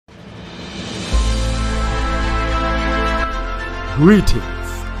Greetings,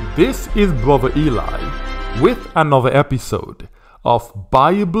 this is Brother Eli with another episode of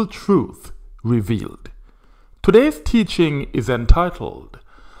Bible Truth Revealed. Today's teaching is entitled,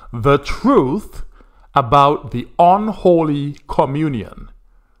 The Truth About the Unholy Communion.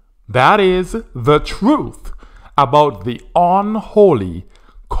 That is, the truth about the unholy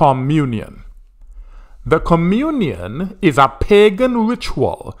communion. The communion is a pagan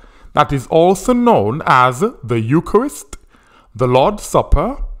ritual that is also known as the Eucharist, the Lord's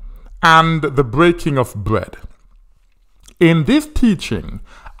Supper, and the breaking of bread. In this teaching,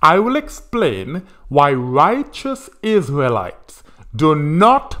 I will explain why righteous Israelites do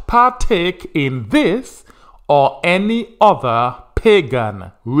not partake in this or any other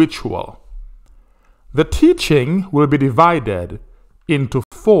pagan ritual. The teaching will be divided into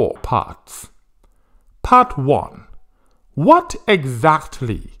 4 parts. Part 1. What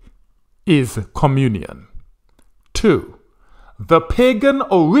exactly is communion? 2. The pagan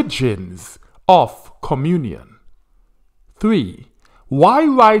origins of communion. 3. Why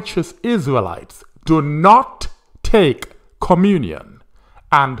righteous Israelites do not take communion.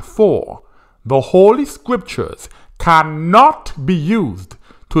 And 4. The Holy Scriptures cannot be used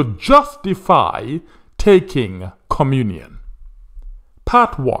to justify taking communion.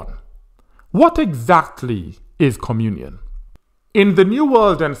 Part 1. What exactly is communion? In the New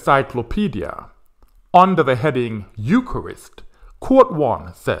World Encyclopedia, under the heading Eucharist, quote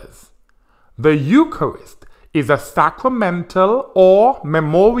 1 says, "The Eucharist is a sacramental or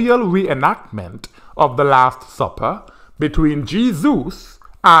memorial reenactment of the Last Supper between Jesus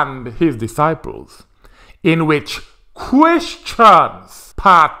and his disciples, in which Christians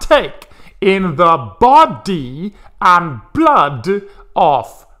partake in the body and blood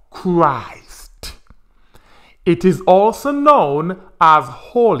of Christ. It is also known as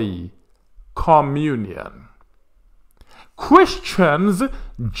Holy Communion. Christians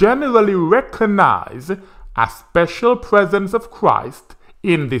generally recognize a special presence of Christ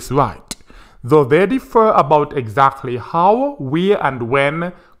in this rite, though they differ about exactly how, where, and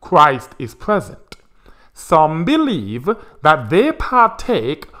when Christ is present. Some believe that they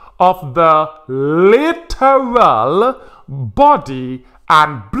partake of the literal body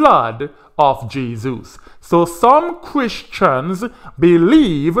and blood of Jesus. So some Christians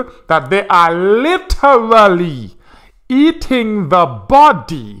believe that they are literally eating the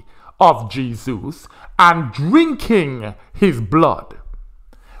body of Jesus and drinking his blood,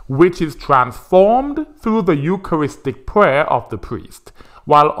 which is transformed through the Eucharistic prayer of the priest,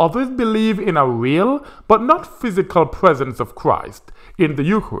 while others believe in a real but not physical presence of Christ in the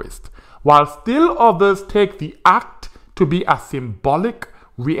Eucharist, while still others take the act to be a symbolic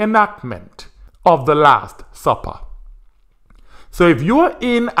reenactment of the Last Supper. So if you're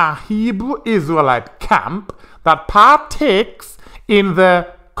in a Hebrew Israelite camp that partakes in the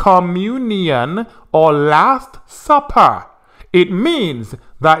communion or Last Supper, it means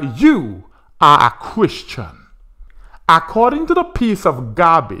that you are a Christian. According to the piece of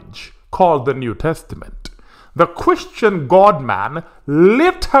garbage called the New Testament, the Christian God-man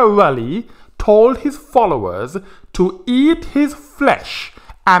literally told his followers to eat his flesh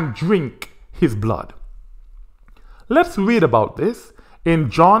and drink his blood. Let's read about this in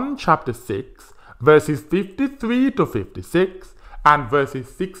John chapter 6, verses 53 to 56 and verses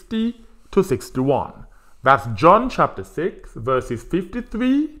 60 to 61. That's John chapter 6, verses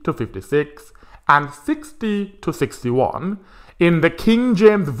 53 to 56 and 60 to 61 in the King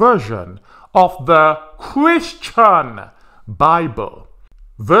James Version of the Christian Bible.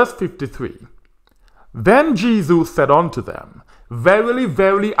 Verse 53. Then Jesus said unto them, Verily,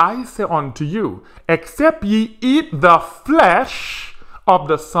 verily, I say unto you, except ye eat the flesh of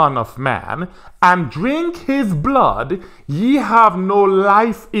the Son of Man, and drink his blood, ye have no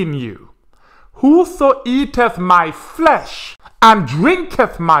life in you. Whoso eateth my flesh, and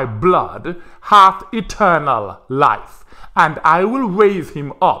drinketh my blood, hath eternal life, and I will raise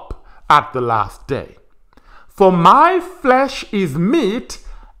him up at the last day. For my flesh is meat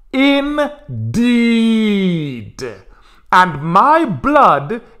indeed, and my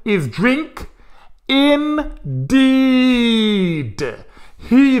blood is drink indeed.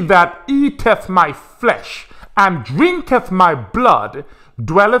 He that eateth my flesh and drinketh my blood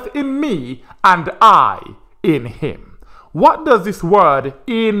dwelleth in me, and I in him. What does this word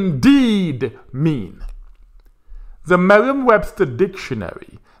indeed mean? The Merriam-Webster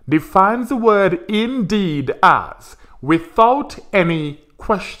Dictionary defines the word indeed as without any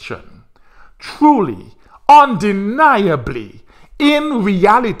question, truly, undeniably, in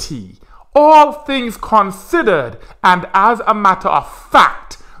reality, all things considered, and as a matter of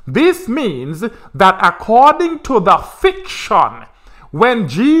fact. This means that according to the fiction when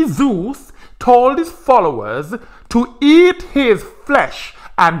Jesus told his followers to eat his flesh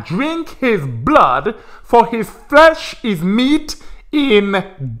and drink his blood, for his flesh is meat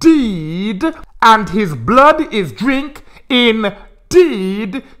indeed, and his blood is drink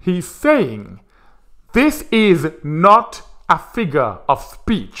indeed, he's saying, this is not a figure of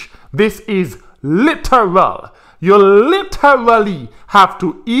speech. This is literal. You literally have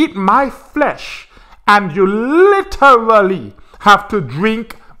to eat my flesh, and you literally have to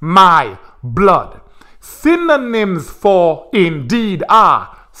drink my blood. Synonyms for indeed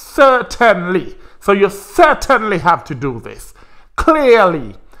are certainly. So you certainly have to do this.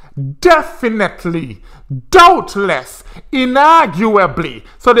 Clearly, definitely, doubtless, inarguably.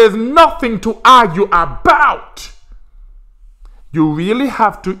 So there's nothing to argue about. You really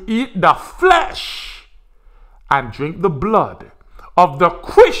have to eat the flesh and drink the blood of the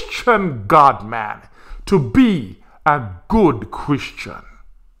Christian God-man to be a good Christian.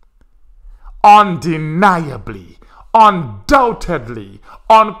 Undeniably, undoubtedly,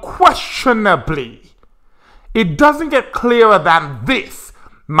 unquestionably. It doesn't get clearer than this.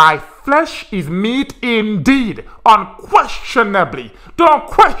 My flesh is meat indeed, unquestionably. Don't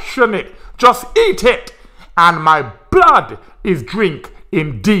question it, just eat it. And my blood is drink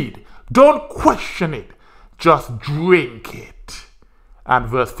indeed. Don't question it, just drink it. And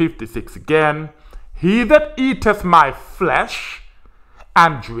verse 56 again, he that eateth my flesh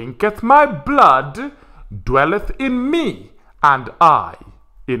and drinketh my blood dwelleth in me, and I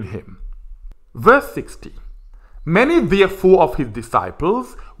in him. Verse 60, many therefore of his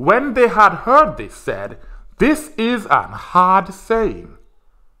disciples, when they had heard this, said, this is an hard saying.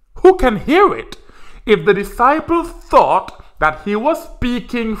 Who can hear it? If the disciples thought that he was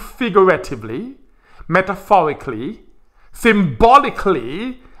speaking figuratively, metaphorically,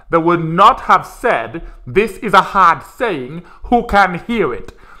 symbolically, they would not have said, this is a hard saying, who can hear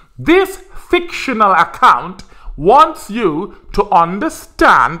it? This fictional account wants you to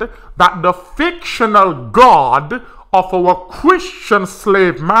understand that the fictional God of our Christian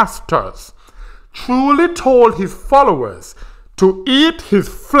slave masters truly told his followers to eat his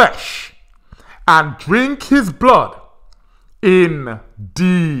flesh and drink his blood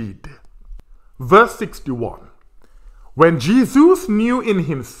indeed. Verse 61. When Jesus knew in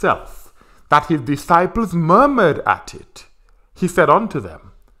himself that his disciples murmured at it, he said unto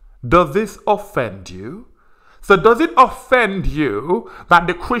them, does this offend you? So does it offend you that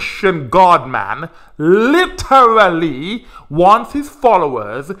the Christian God-man literally wants his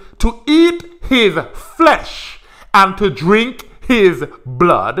followers to eat his flesh and to drink his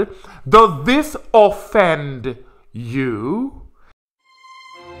blood? Does this offend you?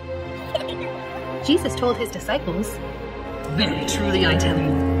 Jesus told his disciples, very truly I tell you,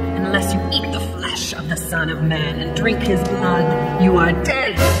 unless you eat the flesh of the Son of Man and drink his blood, you are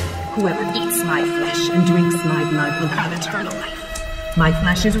dead. Whoever eats my flesh and drinks my blood will have eternal life. My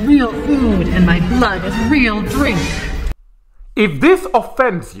flesh is real food and my blood is real drink. If this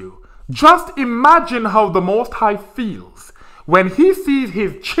offends you, just imagine how the Most High feels when he sees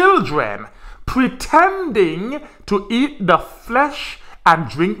his children pretending to eat the flesh and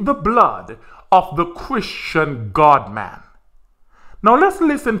drink the blood of the Christian God-man. Now let's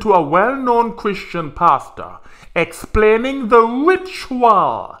listen to a well-known Christian pastor explaining the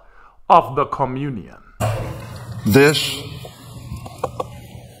ritual of the communion. This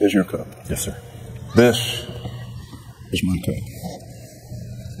is your cup. Yes, sir. This is my cup.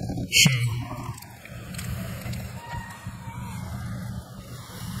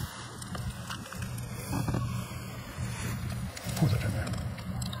 Pour that in there.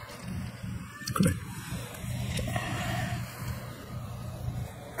 Okay.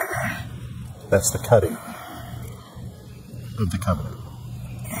 That's the cutting of the covenant.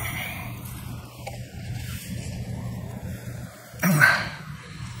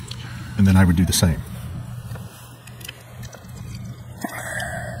 And then I would do the same.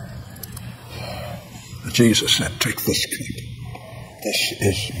 Jesus said, take this cup. This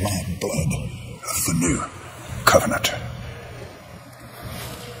is my blood of the new covenant.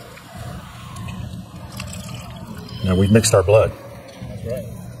 Now we've mixed our blood.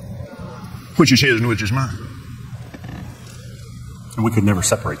 Which is his and which is mine. And we could never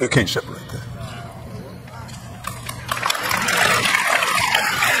separate them. You can't separate that.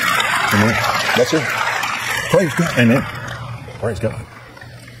 Amen. That's it. Praise God. Amen. Praise God.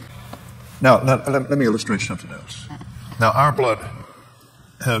 Now, let me illustrate something else. Now, our blood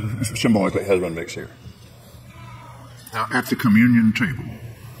symbolically has been mixed here. Now, at the communion table,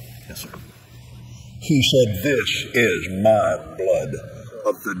 Yes, sir. he said, this is my blood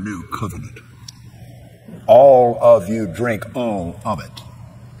of the new covenant. all of you drink all of it.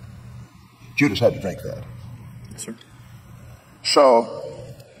 Judas had to drink that. Yes, sir. So,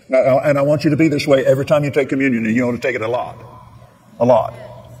 and I want you to be this way every time you take communion, and you want to take it a lot. A lot.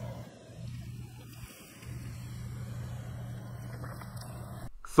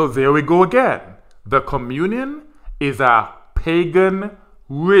 So there we go again. The communion is a pagan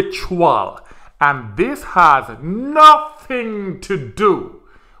ritual, and this has nothing to do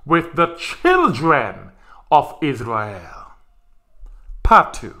with the children of Israel.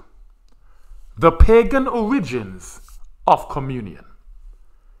 Part 2. The pagan origins of communion.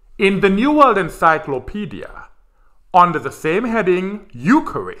 In the New World Encyclopedia, under the same heading,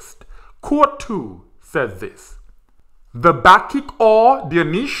 Eucharist, quote 2 says this: the Bacchic or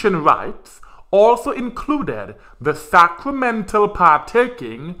Dionysian rites also included the sacramental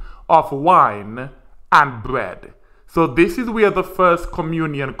partaking of wine and bread. So this is where the first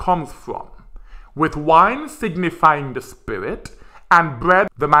communion comes from, with wine signifying the Spirit and bread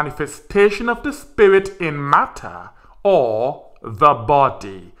the manifestation of the Spirit in matter or the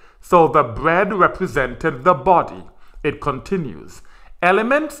body. So the bread represented the body. It continues.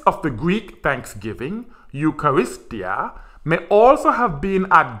 Elements of the Greek thanksgiving, Eucharistia, may also have been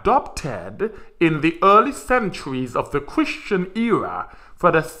adopted in the early centuries of the Christian era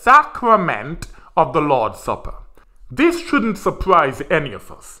for the sacrament of the Lord's Supper. This shouldn't surprise any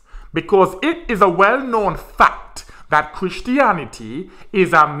of us, because it is a well-known fact that Christianity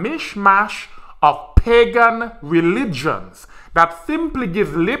is a mishmash of pagan religions that simply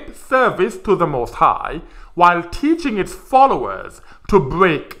gives lip service to the Most High while teaching its followers to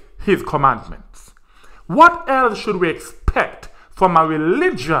break His commandments. What else should we expect from a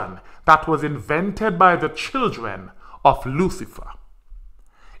religion that was invented by the children of Lucifer?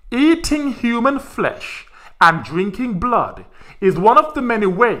 Eating human flesh and drinking blood is one of the many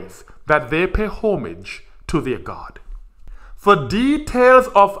ways that they pay homage to their God. For details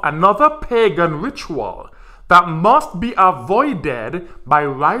of another pagan ritual that must be avoided by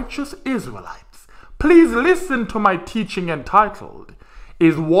righteous Israelites, please listen to my teaching entitled,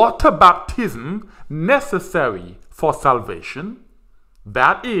 Is Water Baptism Necessary for Salvation?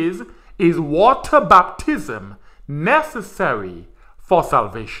 That is water baptism necessary for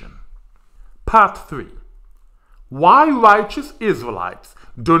salvation? Part 3. Why righteous Israelites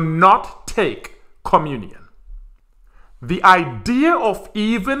do not take communion. The idea of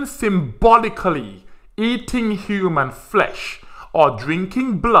even symbolically eating human flesh or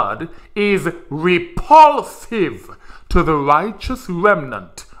drinking blood is repulsive to the righteous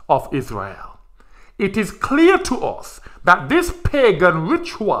remnant of Israel. It is clear to us that this pagan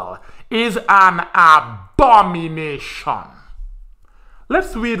ritual is an abomination.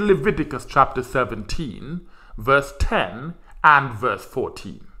 Let's read Leviticus chapter 17, verse 10 and verse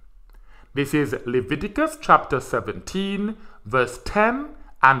 14. This is Leviticus chapter 17, verse 10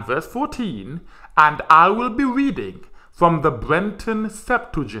 and verse 14, and I will be reading from the Brenton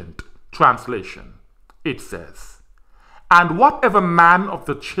Septuagint translation. It says, And whatever man of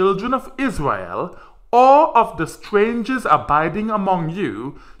the children of Israel or of the strangers abiding among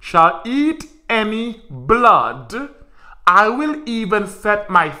you shall eat any blood, I will even set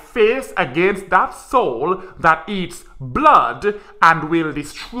my face against that soul that eats blood and will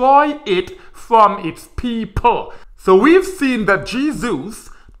destroy it from its people. So we've seen that Jesus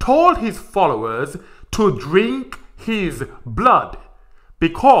told his followers to drink his blood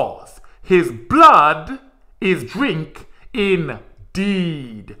because his blood is drink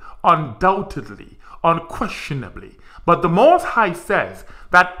indeed, undoubtedly, unquestionably. But the Most High says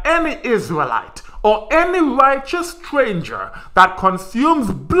that any Israelite or any righteous stranger that consumes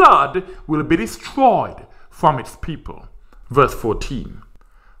blood will be destroyed from its people. Verse 14.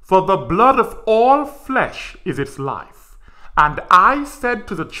 For the blood of all flesh is its life. And I said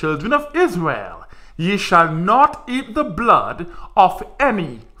to the children of Israel, Ye shall not eat the blood of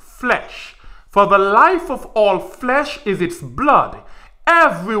any flesh. For the life of all flesh is its blood.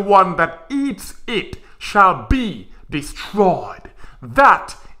 Everyone that eats it shall be destroyed.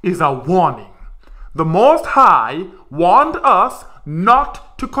 That is a warning. The Most High warned us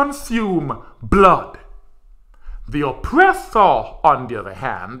not to consume blood. The oppressor, on the other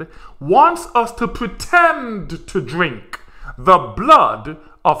hand, wants us to pretend to drink the blood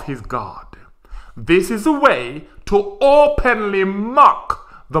of his God. This is a way to openly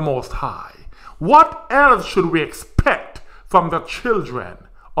mock the Most High. What else should we expect from the children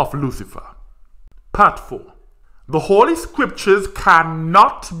of Lucifer? Part 4. The Holy Scriptures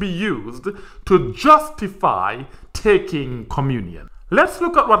cannot be used to justify taking communion. Let's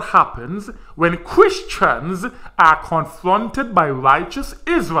look at what happens when Christians are confronted by righteous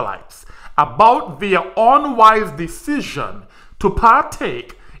Israelites about their unwise decision to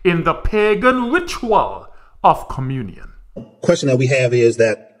partake in the pagan ritual of communion. Question that we have is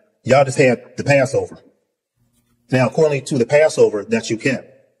that y'all just had the Passover. Now, according to the Passover that you kept,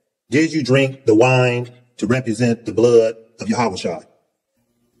 did you drink the wine to represent the blood of Yahushua?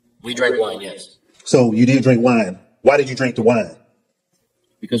 We drank wine, yes. So you did drink wine. Why did you drink the wine?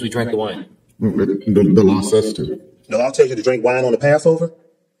 Because we drank the wine. The law says to. The law tells you to drink wine on the Passover?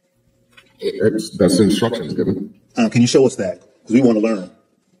 That's the instructions given. Can you show us that? Because we want to learn.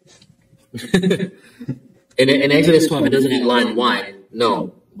 In Exodus 12, it doesn't outline wine.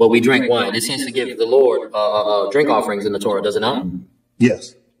 No, but we drank wine. It seems to give the Lord drink offerings in the Torah, does it not?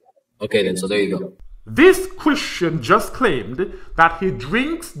 Yes. Okay, then, so there you go. This Christian just claimed that he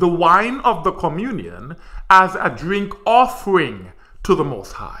drinks the wine of the communion as a drink offering to the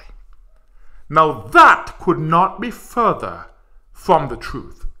Most High. Now that could not be further from the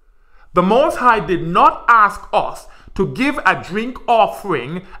truth. The Most High did not ask us to give a drink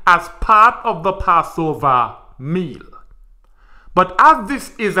offering as part of the Passover meal. But as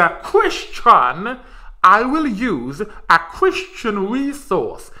this is a Christian, I will use a Christian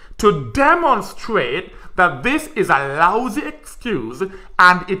resource to demonstrate that this is a lousy excuse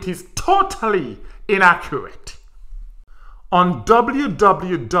and it is totally inaccurate. On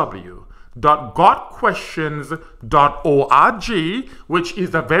www.godquestions.org, which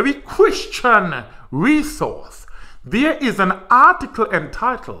is a very Christian resource, there is an article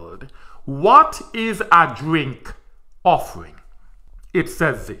entitled, "What is a Drink Offering?" It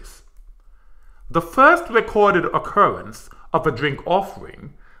says this: the first recorded occurrence of a drink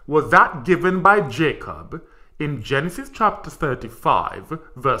offering was that given by Jacob in Genesis chapter 35,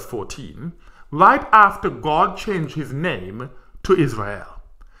 verse 14, right after God changed his name to Israel.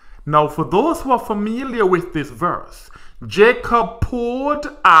 Now, for those who are familiar with this verse, Jacob poured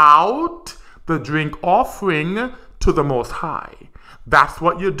out the drink offering to the Most High. That's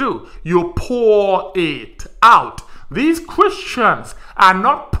what you do. You pour it out. These Christians are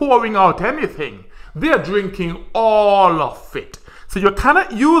not pouring out anything. They're drinking all of it. So you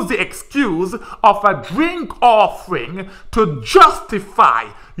cannot use the excuse of a drink offering to justify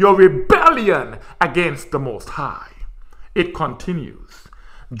your rebellion against the Most High. It continues.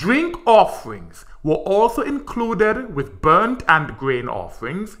 Drink offerings were also included with burnt and grain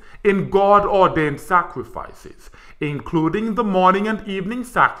offerings in God-ordained sacrifices, including the morning and evening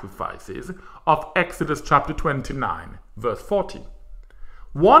sacrifices of Exodus chapter 29, verse 40.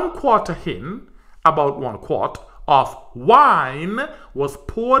 1 quarter hin, about 1 quart, of wine was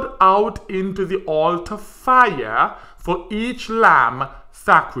poured out into the altar fire for each lamb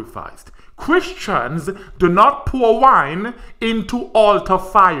sacrificed. Christians do not pour wine into altar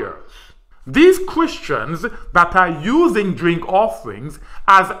fires. These Christians that are using drink offerings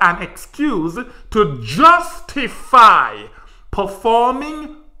as an excuse to justify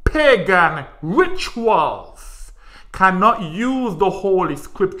performing pagan rituals cannot use the Holy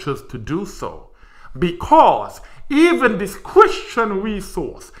Scriptures to do so, because even this Christian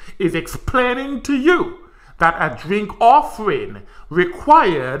resource is explaining to you that a drink offering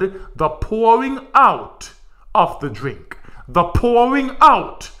required the pouring out of the drink, the pouring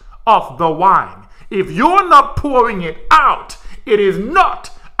out of the wine. If you're not pouring it out, it is not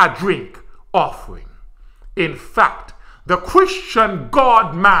a drink offering. In fact, the Christian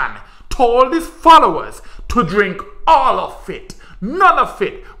God-man told his followers to drink all of it. None of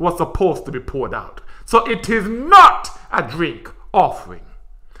it was supposed to be poured out. So it is not a drink offering.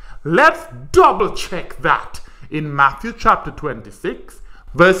 Let's double check that in Matthew chapter 26,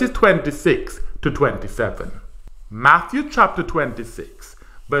 verses 26 to 27. Matthew chapter 26,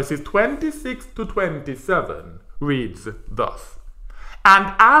 verses 26 to 27 reads thus: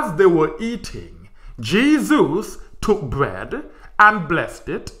 And as they were eating, Jesus took bread and blessed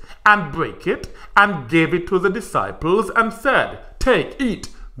it and brake it and gave it to the disciples and said, Take, eat,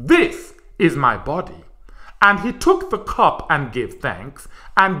 this is my body. And he took the cup and gave thanks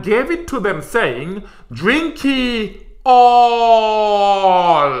and gave it to them, saying, Drink ye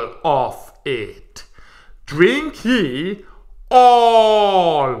all of it. Drink ye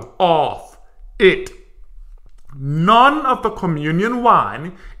all of it. None of the communion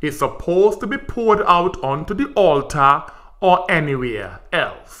wine is supposed to be poured out onto the altar or anywhere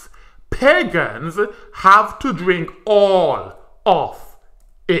else. Pagans have to drink all of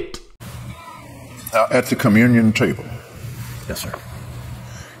it. At the communion table, Yes, sir.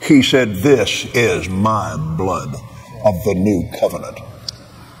 he said, This is my blood of the new covenant.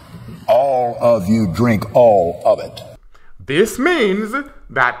 All of you drink all of it. This means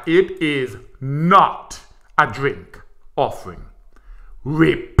that it is not a drink offering.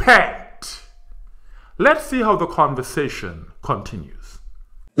 Repent. Let's see how the conversation continues.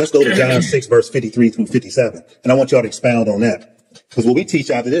 Let's go to John 6, verse 53 through 57. And I want y'all to expound on that. Because what we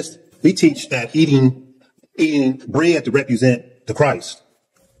teach out of this, we teach that eating bread to represent the Christ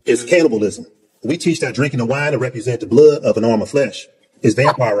is cannibalism. We teach that drinking the wine to represent the blood of an arm of flesh is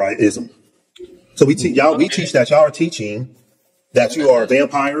vampirism. So we teach that y'all are teaching that you are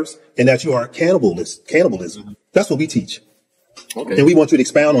vampires and that you are cannibalism. That's what we teach. Okay. And we want you to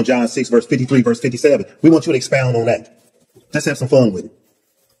expound on John 6, verse 53, verse 57. We want you to expound on that. Let's have some fun with it.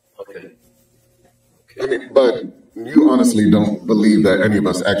 Okay. I mean, but you honestly don't believe that any of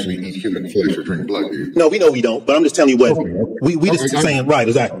us actually eat human flesh or drink blood, do you? No, we know we don't, but I'm just telling you what we just saying, right,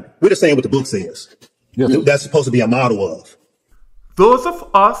 exactly. We're just saying what the book says. Yes. That's supposed to be a model of. Those of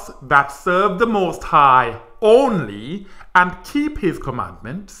us that serve the Most High only and keep his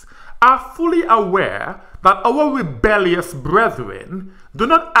commandments are fully aware that our rebellious brethren do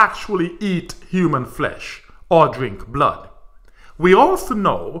not actually eat human flesh or drink blood. We also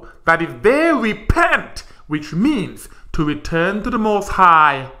know that if they repent, which means to return to the Most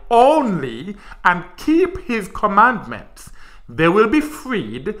High only and keep his commandments, they will be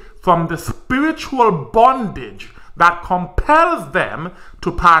freed from the spiritual bondage that compels them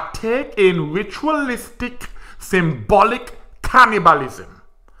to partake in ritualistic, symbolic cannibalism.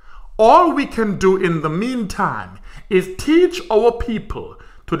 All we can do in the meantime is teach our people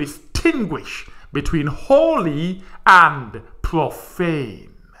to distinguish between holy and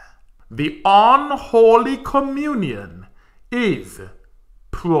profane. The unholy communion is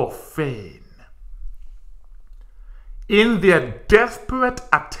profane. In their desperate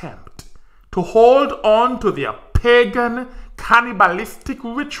attempt to hold on to their pagan cannibalistic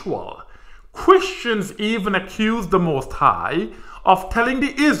ritual, Christians even accuse the Most High of telling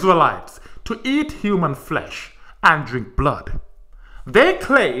the Israelites to eat human flesh and drink blood. They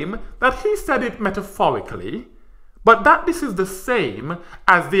claim that he said it metaphorically, but that this is the same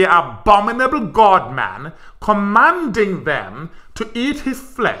as the abominable God-man commanding them to eat his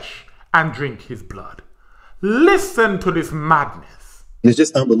flesh and drink his blood. Listen to this madness. It's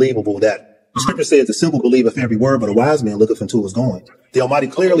just unbelievable that the scripture says the simple believeth every word, but a wise man looketh into his going. The Almighty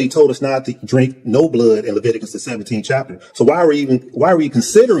clearly told us not to drink no blood in Leviticus the 17th chapter. So why are we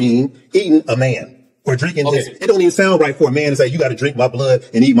considering eating a man or drinking this? It don't even sound right for a man to say, you got to drink my blood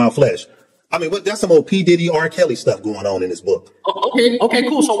and eat my flesh. I mean, that's some old P. Diddy, R. Kelly stuff going on in this book. Okay,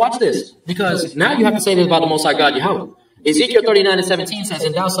 cool. So watch this. Because now you have to say this about the Most High God, Yahweh. Ezekiel 39:17 says,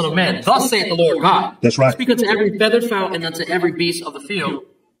 and thou, son of man, thus saith the Lord God. That's right. Speak unto every feathered fowl and unto every beast of the field.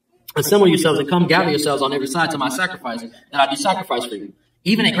 Assemble yourselves and come gather yourselves on every side to my sacrifice, that I do sacrifice for you.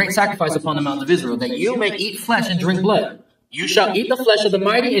 Even a great sacrifice upon the mountains of Israel, that you may eat flesh and drink blood. You shall eat the flesh of the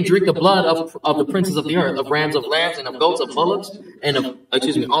mighty and drink the blood of the princes of the earth, of rams, of lambs, and of goats, of bullocks, and of,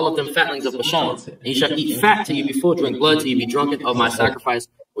 all of them fatlings of Bashan. And you shall eat fat till you be full, drink blood till you be drunken of my sacrifice,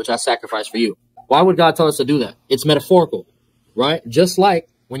 which I sacrifice for you. Why would God tell us to do that? It's metaphorical, right? Just like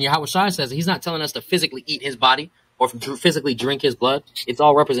when Yahweh Shai says he's not telling us to physically eat his body or physically drink his blood. It's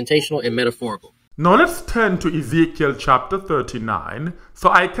all representational and metaphorical. Now let's turn to Ezekiel chapter 39 so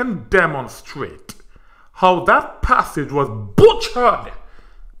I can demonstrate how that passage was butchered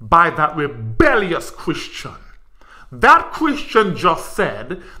by that rebellious Christian. That Christian just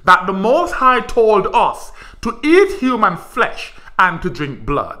said that the Most High told us to eat human flesh and to drink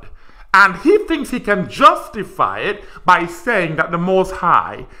blood. And he thinks he can justify it by saying that the Most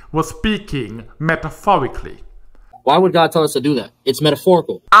High was speaking metaphorically. Why would God tell us to do that? It's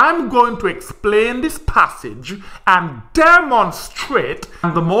metaphorical. I'm going to explain this passage and demonstrate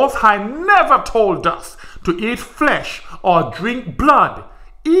that the Most High never told us to eat flesh or drink blood,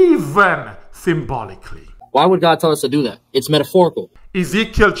 even symbolically. Why would God tell us to do that? It's metaphorical.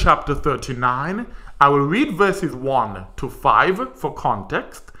 Ezekiel chapter 39, I will read verses 1 to 5 for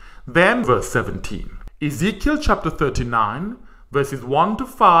context, then verse 17. Ezekiel chapter 39, verses 1 to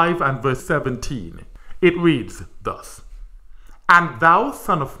 5 and verse 17. It reads thus, And thou,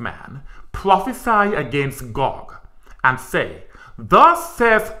 son of man, prophesy against Gog, and say, Thus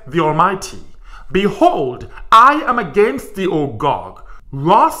saith the Almighty, Behold, I am against thee, O Gog,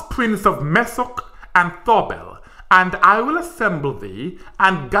 Ross, prince of Mesok and Thobel, and I will assemble thee,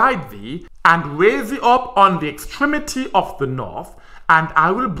 and guide thee, and raise thee up on the extremity of the north, and I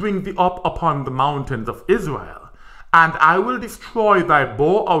will bring thee up upon the mountains of Israel. And I will destroy thy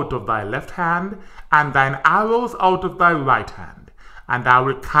bow out of thy left hand, and thine arrows out of thy right hand. And I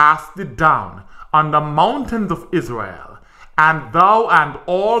will cast thee down on the mountains of Israel, and thou and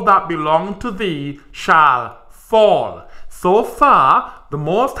all that belong to thee shall fall. So far, the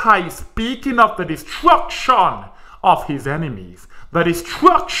Most High is speaking of the destruction of his enemies, the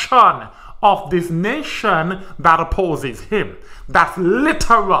destruction of this nation that opposes him. That's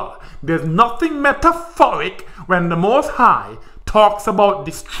literal. There's nothing metaphoric when the Most High talks about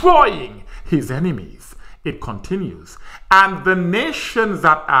destroying his enemies. It continues, and the nations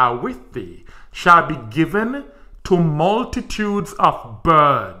that are with thee shall be given to multitudes of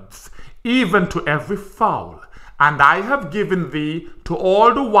birds, even to every fowl. And I have given thee to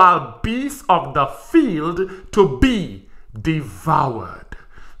all the wild beasts of the field to be devoured.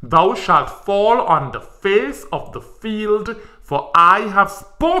 Thou shalt fall on the face of the field, for I have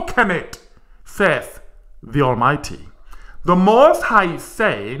spoken it, saith the Almighty. The Most High is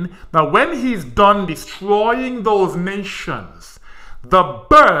saying that when he's done destroying those nations, the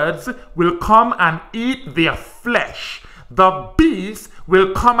birds will come and eat their flesh. The beasts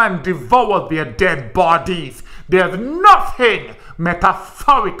will come and devour their dead bodies. There's nothing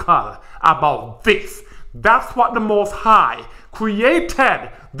metaphorical about this. That's what the Most High created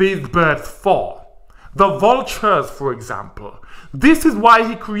these birds for. The vultures, for example. This is why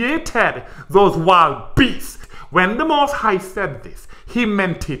he created those wild beasts. When the Most High said this, he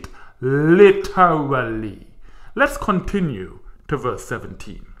meant it literally. Let's continue to verse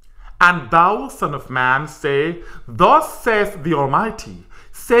 17. And thou, son of man, say, thus saith the Almighty,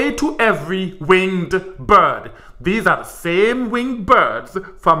 say to every winged bird. These are the same winged birds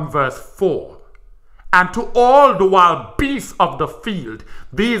from verse 4. And to all the wild beasts of the field.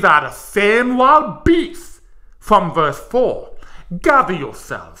 These are the same wild beasts from verse 4. Gather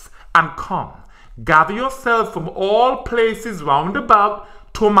yourselves and come. Gather yourselves from all places round about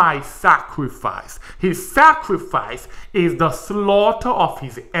to my sacrifice. His sacrifice is the slaughter of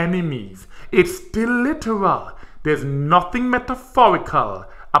his enemies. It's still literal. There's nothing metaphorical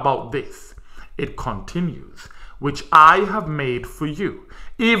about this. It continues, which I have made for you,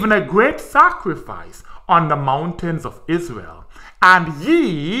 even a great sacrifice on the mountains of Israel. And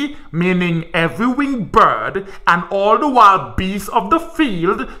ye, meaning every winged bird and all the wild beasts of the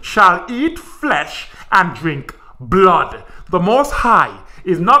field, shall eat flesh and drink blood. The Most High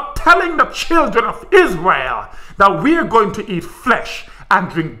is not telling the children of Israel that we are going to eat flesh and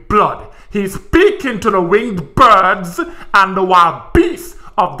drink blood. He's speaking to the winged birds and the wild beasts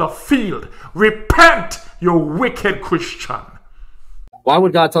of the field. Repent, you wicked Christian. Why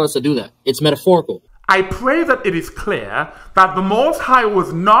would God tell us to do that? It's metaphorical. I pray that it is clear that the Most High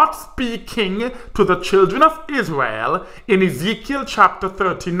was not speaking to the children of Israel in Ezekiel chapter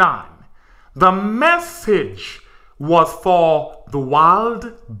 39. The message was for the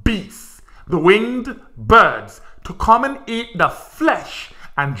wild beasts, the winged birds, to come and eat the flesh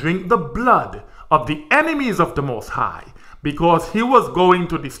and drink the blood of the enemies of the Most High, because he was going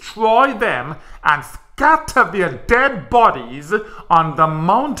to destroy them and scatter their dead bodies on the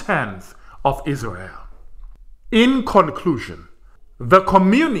mountains of Israel. In conclusion, the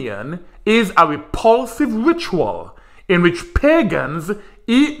communion is a repulsive ritual in which pagans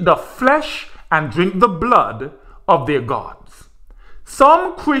eat the flesh and drink the blood of their gods.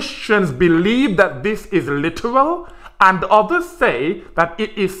 Some Christians believe that this is literal, and others say that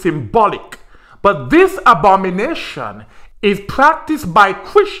it is symbolic. But this abomination is practiced by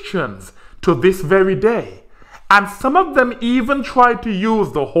Christians to this very day. And some of them even try to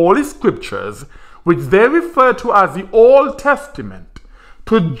use the Holy Scriptures, which they refer to as the Old Testament,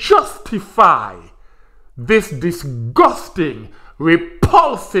 to justify this disgusting,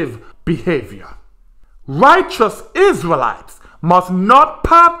 repulsive behavior. Righteous Israelites must not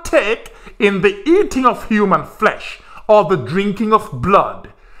partake in the eating of human flesh or the drinking of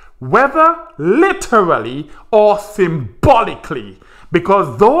blood, whether literally or symbolically,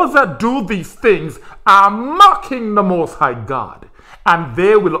 because those that do these things are mocking the Most High God, and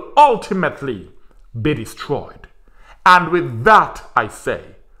they will ultimately be destroyed. And with that I say,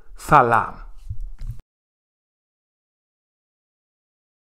 Salam.